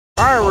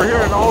Alright, we're here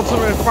at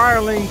Ultimate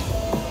Firelink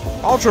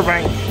Ultra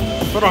Bank.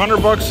 Put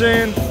 $100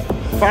 in,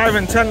 $5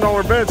 and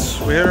 $10 bets.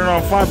 We hit it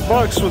on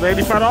 $5 with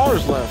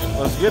 $85 left.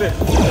 Let's get it.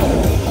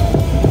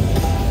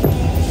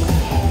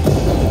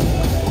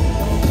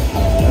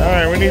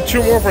 Alright, we need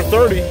 2 more for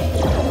 30. There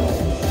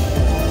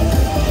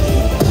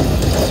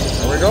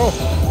we go.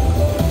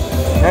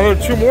 Another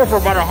 2 more for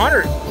about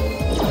 100.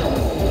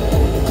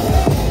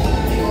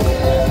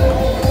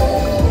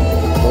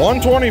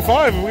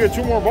 125 if we get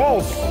 2 more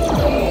balls.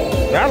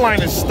 That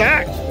line is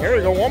stacked. There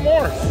we go, 1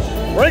 more.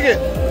 Break it.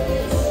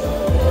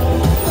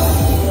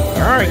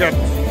 All right, got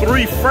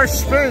 3 fresh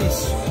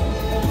spins.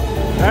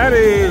 That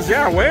is,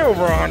 yeah, way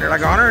over 100,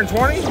 like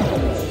 120.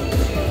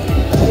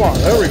 Wow,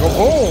 there we go,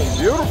 boom,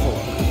 beautiful.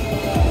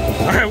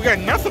 All right, we got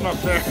nothing up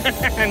there,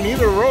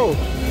 neither row.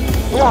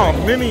 Wow,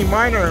 mini,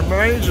 minor,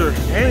 major,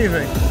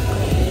 anything.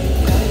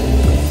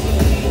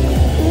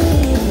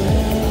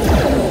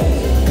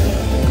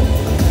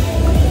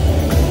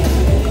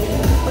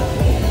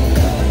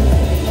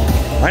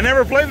 I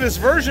never played this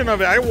version of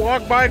it. I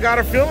walked by, got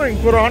a feeling,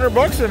 put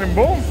 $100 in, and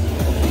boom.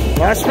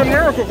 Last spin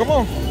miracle, come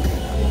on.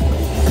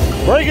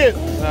 Break it.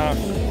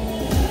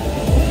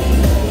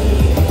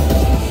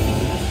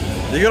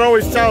 You can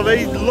always tell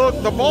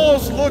the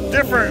balls look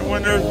different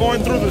when they're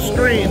going through the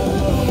screen.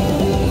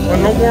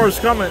 When no more is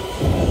coming.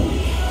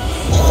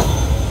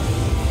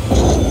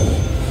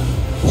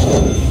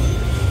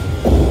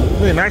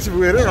 It'd be nice if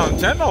we hit it on a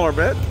 $10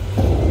 bet.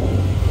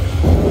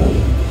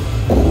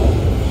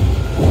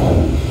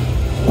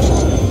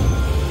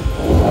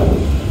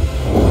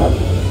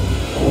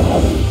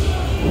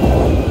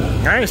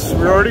 Nice,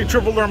 we already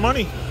tripled our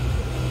money.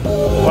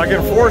 Like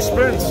in 4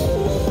 spins.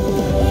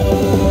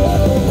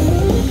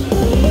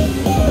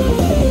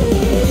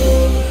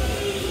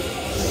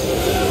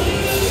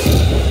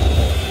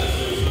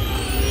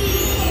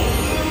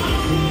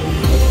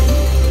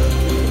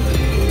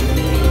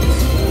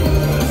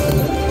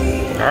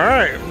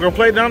 Alright, we're gonna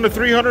play down to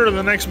 300 in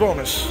the next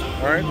bonus.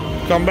 Alright,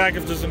 come back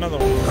if there's another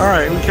one.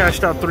 Alright, we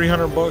cashed out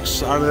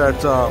 $300 out of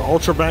that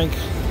Ultra Bank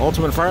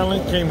Ultimate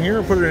Firelink. Came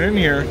here, put it in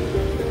here.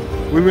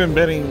 We've been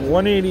betting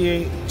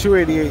 188,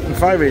 288, and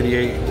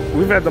 588.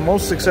 We've had the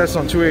most success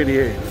on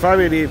 288.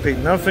 588 paid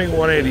nothing,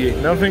 188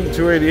 nothing,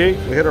 288.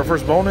 We hit our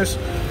first bonus.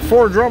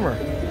 4 drummer.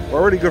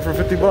 We're already good for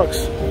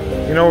 $50.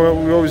 You know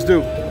what we always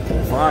do.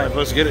 5,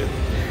 let's get it.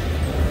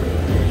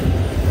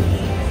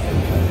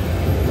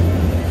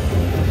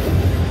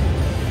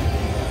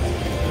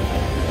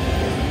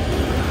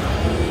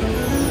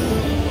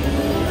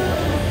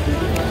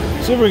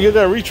 See if we can get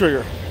that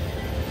retrigger.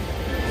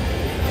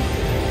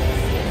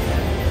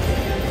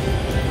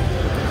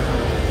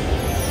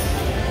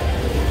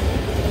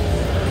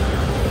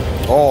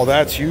 Oh,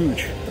 that's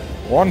huge.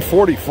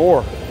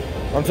 144.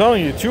 I'm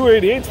telling you,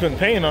 288's been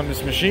paying on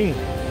this machine.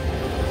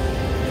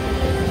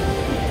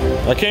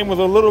 I came with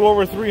a little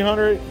over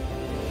 300.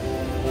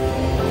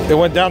 It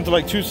went down to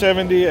like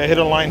 270. I hit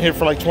a line hit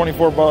for like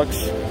 $24.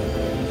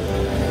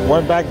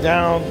 Went back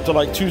down to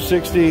like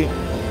 260.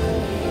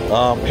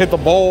 Hit the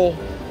bowl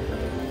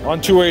on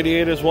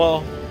 288 as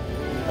well.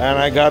 And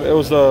I got, it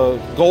was the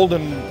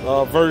golden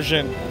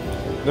version.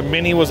 The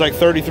mini was like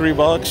 $33.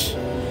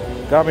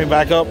 Got me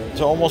back up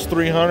to almost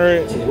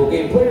 300.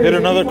 Hit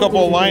another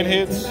couple of line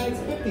hits.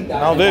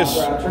 Now this.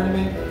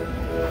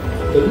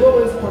 The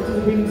lowest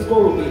participating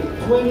score will be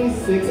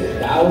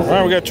 26,000. All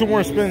right, we got 2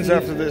 more spins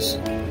after this.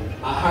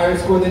 A higher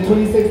score than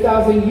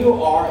 26,000,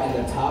 you are in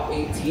the top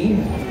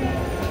 18.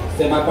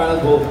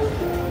 Semifinals will.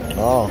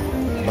 Oh,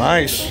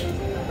 nice.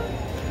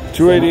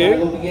 288.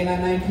 Will begin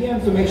at 9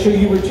 p.m. So make sure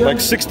you return. Like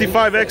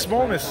 65x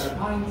bonus.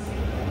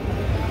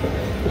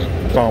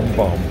 Bum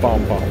bum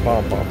bum bum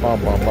bum bum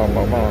bum bum bum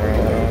bum bum.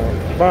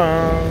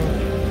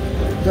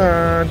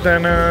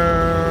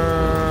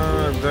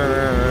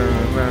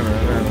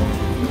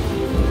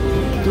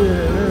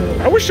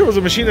 I wish there was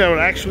a machine that would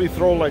actually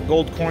throw like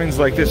gold coins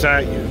like this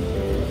at you,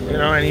 you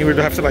know, and you would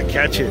have to like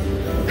catch it.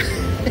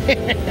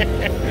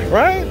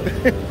 Right?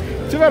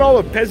 Too bad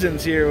all the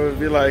peasants here would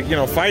be like, you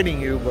know,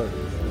 fighting you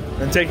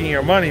and taking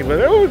your money, but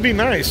it would be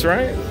nice,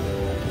 right?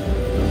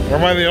 Or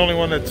am I the only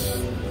one that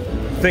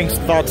thinks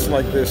thoughts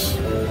like this?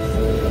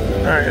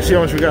 All right, let's see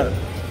how much we got.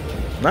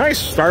 Nice,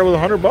 started with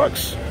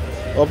 $100,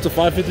 up to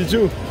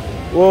 552.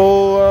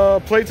 We'll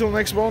play till the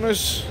next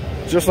bonus,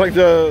 just like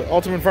the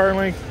Ultimate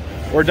Firelink.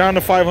 We're down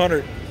to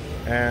 500,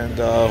 and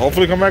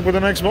hopefully come back with the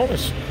next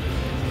bonus.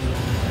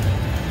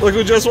 Look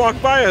who just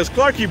walked by us,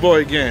 Clarky Boy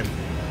again.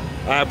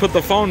 I put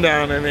the phone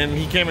down, and then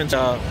he came and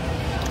told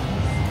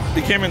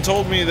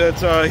me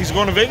that he's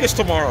going to Vegas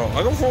tomorrow.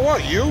 I go, for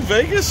what? You,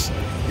 Vegas?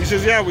 He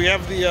says, yeah, we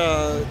have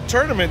the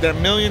tournament, that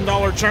 $1 million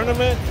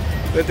tournament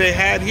that they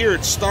had here.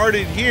 It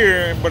started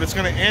here, but it's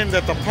going to end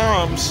at the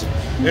Palms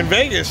in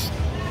Vegas.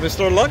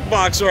 Mr.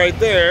 Luckbox right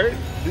there,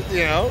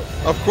 you know,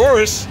 of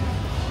course,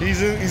 he's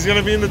going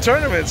to be in the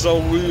tournament. So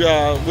we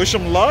wish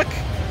him luck.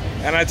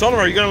 And I told him,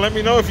 are you going to let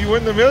me know if you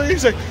win the $1 million?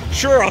 He's like,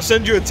 sure, I'll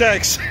send you a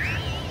text.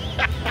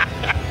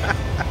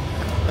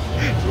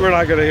 We're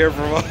not going to hear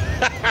from him.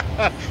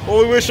 Well,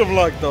 we wish him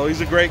luck, though. He's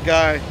a great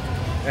guy.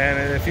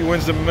 and if he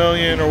wins the $1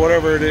 million or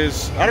whatever it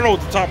is, I don't know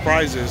what the top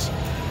prize is.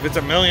 If it's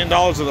 $1 million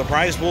or the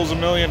prize pool's $1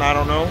 million, I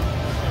don't know.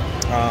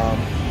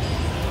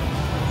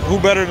 Who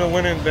better to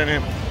win it than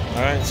him?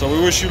 All right, so we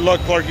wish you luck,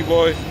 Clarky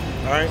boy.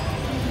 All right,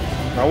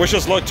 I wish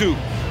us luck too.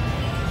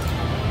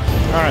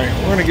 All right,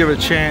 we're gonna give it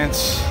a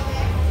chance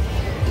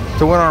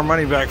to win our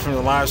money back from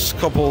the last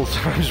couple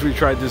times we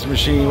tried this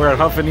machine. We're at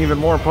Huff and Even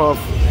More Puff.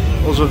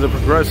 Those are the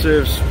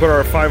progressives. Put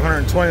our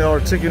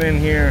 $520 ticket in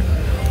here.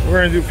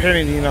 We're gonna do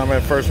penny denom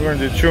at first. We're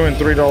gonna do $2 and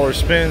 $3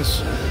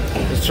 spins.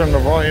 Let's turn the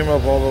volume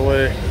up all the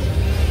way.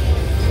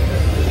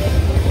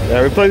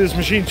 Yeah, we played this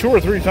machine 2 or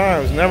 3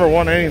 times. Never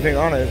won anything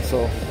on it,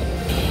 so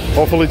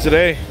hopefully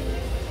today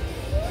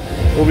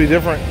will be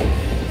different.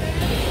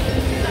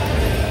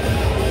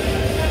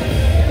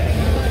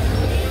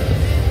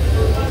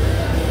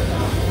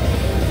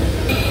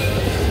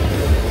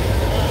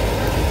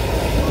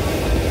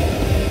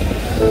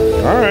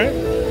 All right,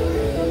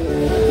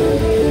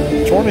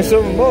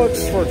 27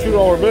 bucks for a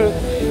 $2 bet.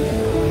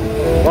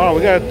 Wow,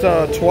 we got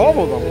 12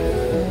 of them.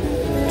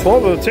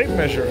 12 of the tape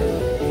measure.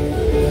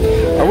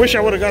 I wish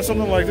I would have got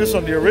something like this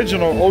on the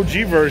original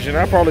OG version.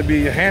 That'd probably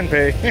be hand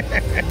pay.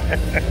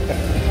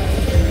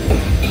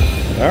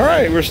 All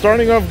right, we're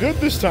starting off good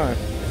this time.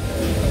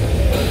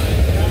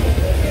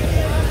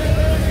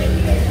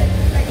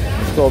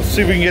 So let's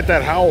see if we can get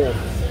that howl.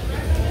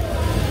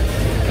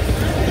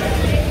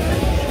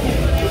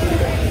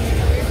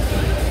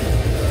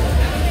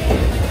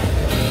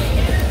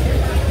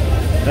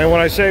 And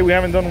when I say we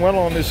haven't done well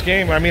on this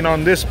game, I mean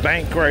on this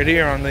bank right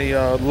here, on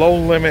the low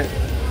limit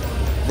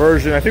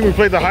version. I think we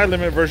played the high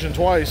limit version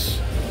twice,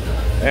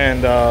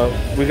 and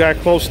we got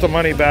close to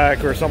money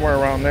back or somewhere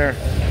around there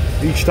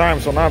each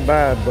time, so not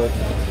bad. But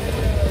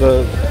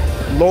the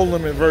low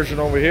limit version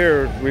over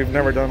here, we've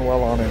never done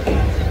well on it.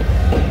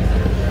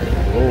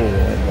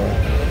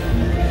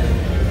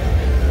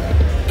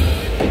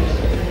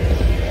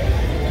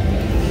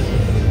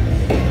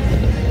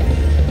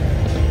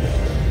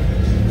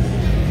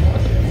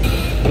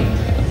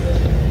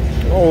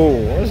 Oh,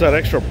 where's that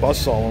extra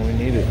buzzsaw when we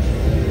need it?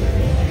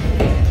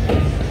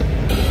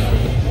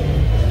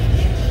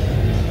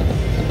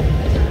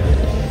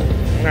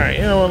 All right,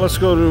 you know what? Let's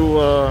go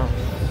to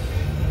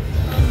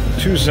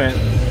 2 cent,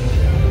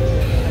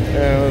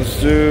 and let's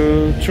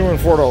do $2 and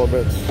 $4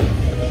 bets.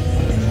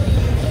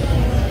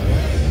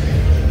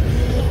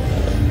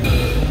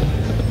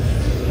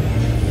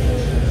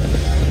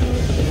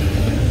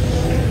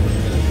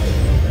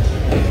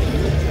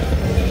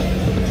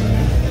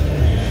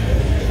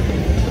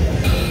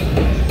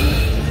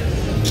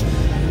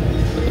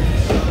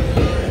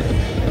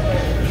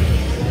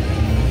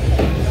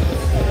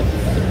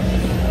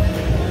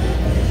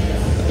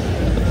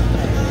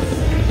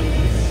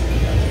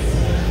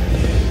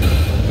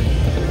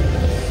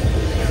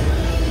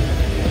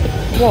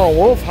 Come on,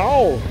 Wolf,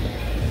 howl.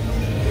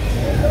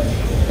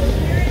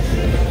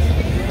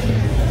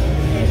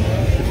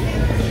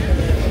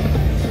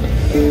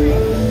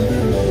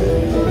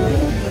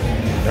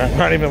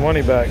 Not even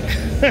money back.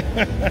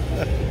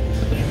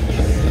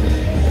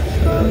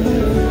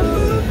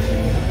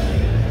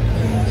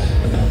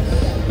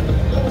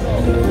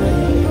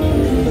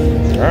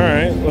 All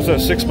right, what's that,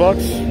 $6?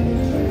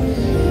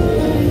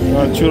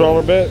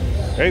 $2 bet,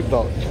 $8.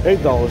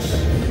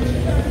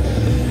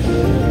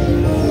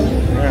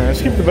 Alright,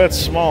 let's keep the bets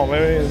small.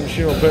 Maybe the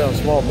machine will play on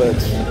small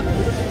bets.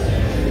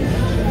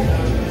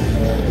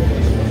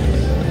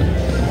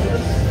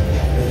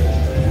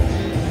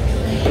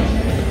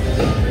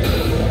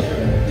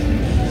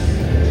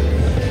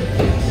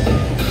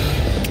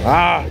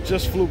 Ah,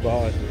 just flew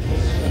by.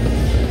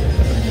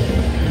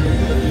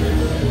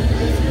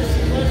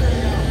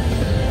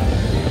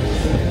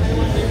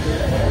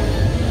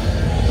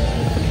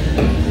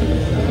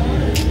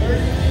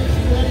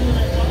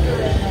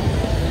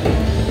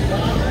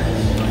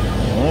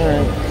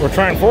 We're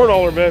trying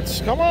 $4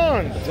 bets. Come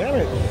on, damn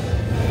it.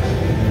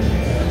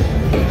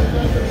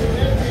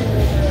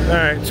 All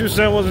right, 2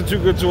 cent wasn't too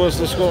good to us.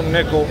 Let's go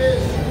nickel.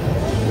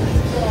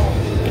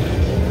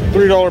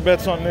 $3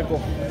 bets on nickel.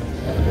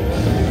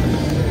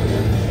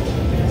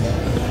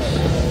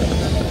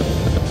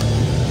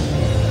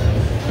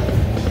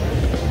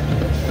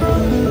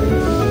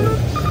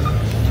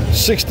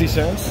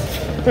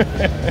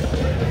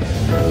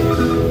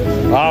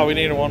 $0.60. Ah, we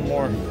needed one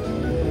more.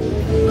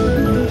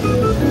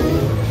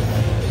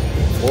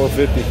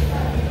 $4.50.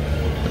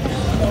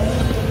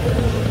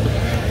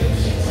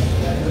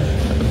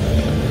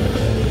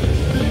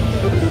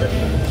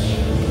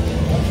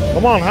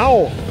 Come on,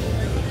 howl.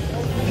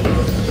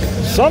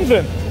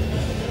 Something.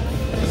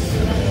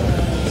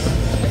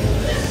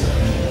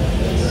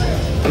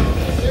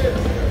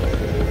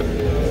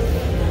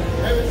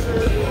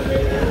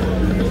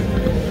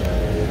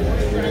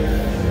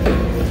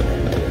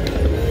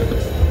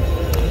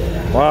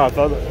 Wow, I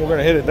thought we were going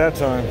to hit it that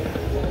time.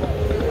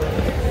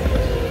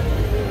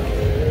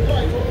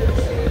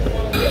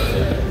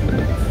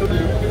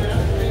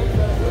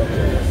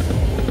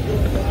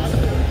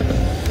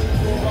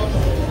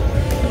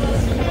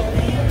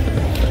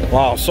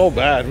 Wow, so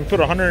bad. We put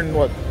 100 and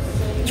what,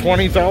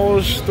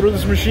 $20 through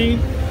this machine.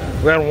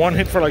 We had one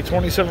hit for like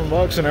 27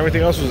 bucks and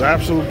everything else was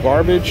absolute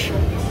garbage.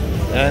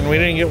 And we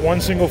didn't get one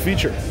single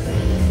feature.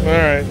 All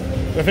right.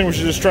 I think we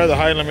should just try the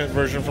high limit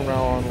version from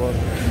now on. But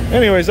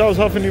anyways, that was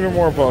huffing even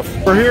more puff.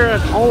 We're here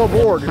at All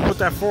Aboard. We put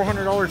that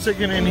 $400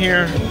 ticket in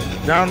here,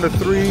 down to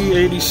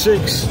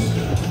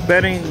 $386,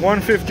 betting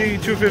 $150,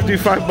 $250,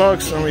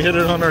 $5, and we hit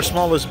it on our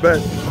smallest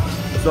bet.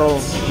 So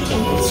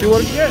let's see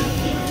what we get.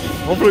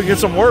 Hopefully we get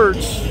some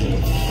words.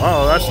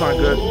 Oh, that's not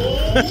good.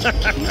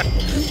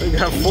 We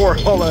got 4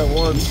 all at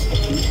once.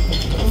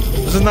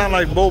 This is not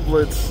like Bull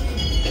Blitz.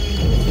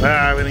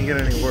 Ah, we didn't get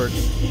any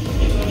words.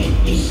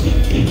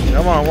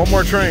 Come on, one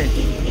more train.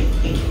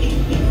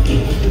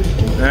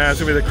 Nah, it's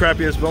gonna be the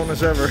crappiest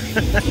bonus ever.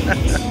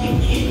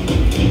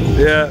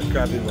 Yeah,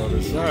 crappy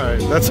bonus. All right,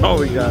 that's all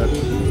we got.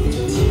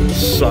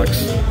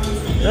 Sucks.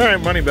 All right,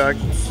 money back.